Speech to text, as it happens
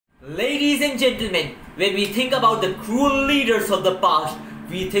Ladies and gentlemen, when we think about the cruel leaders of the past,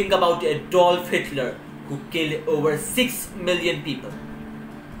 we think about Adolf Hitler, who killed over 6 million people.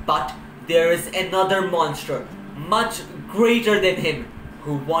 But there is another monster, much greater than him,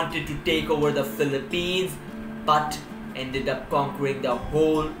 who wanted to take over the Philippines but ended up conquering the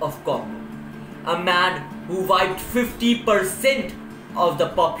whole of Congo. A man who wiped 50% of the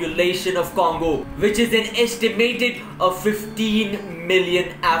population of Congo, which is an estimated of 15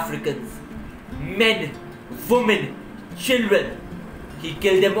 million Africans. Men, women, children. He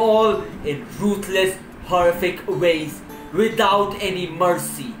killed them all in ruthless, horrific ways, without any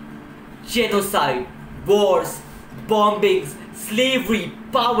mercy. Genocide, wars, bombings, slavery,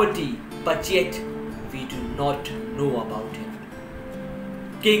 poverty, but yet we do not know about him.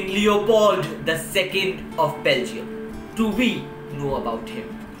 King Leopold II of Belgium. Do we know about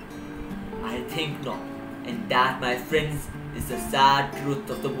him? I think not, and that, my friends, is the sad truth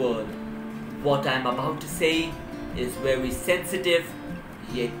of the world. What I am about to say is very sensitive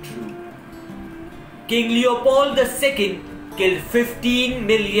yet true. King Leopold II killed 15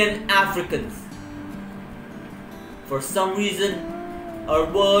 million Africans. For some reason, our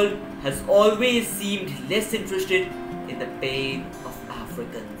world has always seemed less interested in the pain of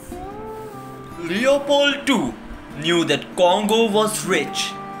Africans. Leopold II knew that Congo was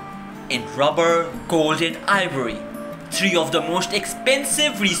rich in rubber, gold and ivory, three of the most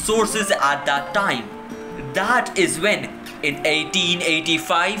expensive resources at that time. That is when, in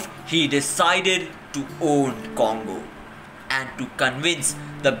 1885, he decided to own Congo and to convince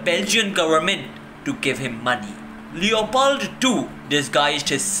the Belgian government to give him money. Leopold II disguised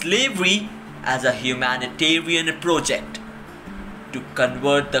his slavery as a humanitarian project to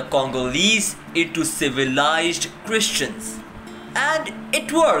convert the Congolese into civilized Christians. And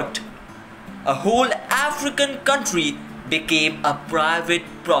it worked. A whole African country became a private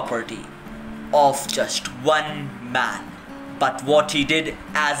property of just one man. But what he did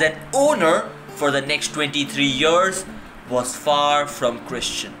as an owner for the next 23 years was far from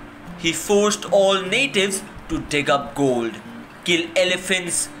Christian. He forced all natives to dig up gold, kill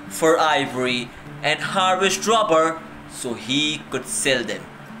elephants for ivory, and harvest rubber so he could sell them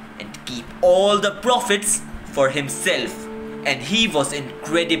and keep all the profits for himself. And he was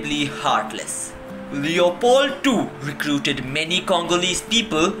incredibly heartless. Leopold II recruited many Congolese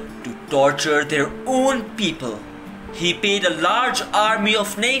people to torture their own people. He paid a large army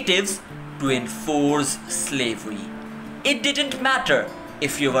of natives to enforce slavery. It didn't matter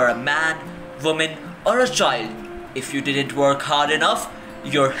if you were a man, woman, or a child. If you didn't work hard enough,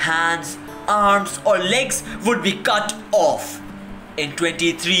 your hands, arms or legs would be cut off. In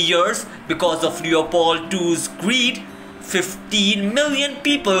 23 years, because of Leopold II's greed, 15 million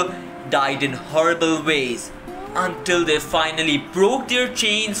people died in horrible ways until they finally broke their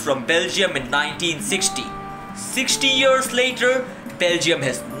chains from Belgium in 1960. 60 years later, Belgium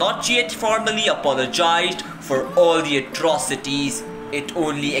has not yet formally apologized for all the atrocities. It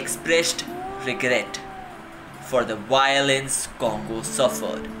only expressed regret for the violence Congo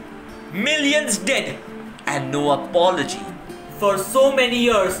suffered. Millions dead and no apology. For so many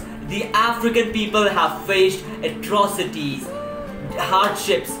years, the African people have faced atrocities,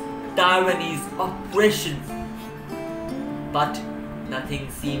 hardships, tyrannies, oppressions. But nothing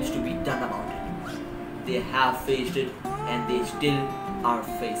seems to be done about it. They have faced it and they still are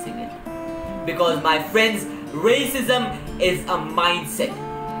facing it. Because, my friends, racism is a mindset.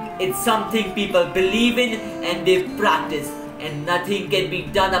 It's something people believe in and they practice, and nothing can be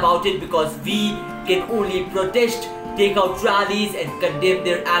done about it because we can only protest, take out rallies and condemn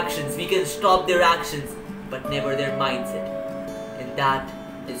their actions. We can stop their actions but never their mindset. And that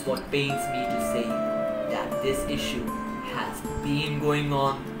is what pains me to say, that this issue has been going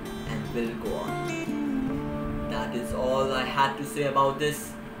on and will go on. That is all I had to say about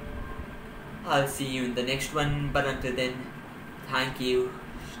this. I'll see you in the next one, but until then, thank you,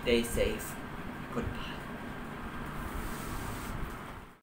 stay safe, goodbye.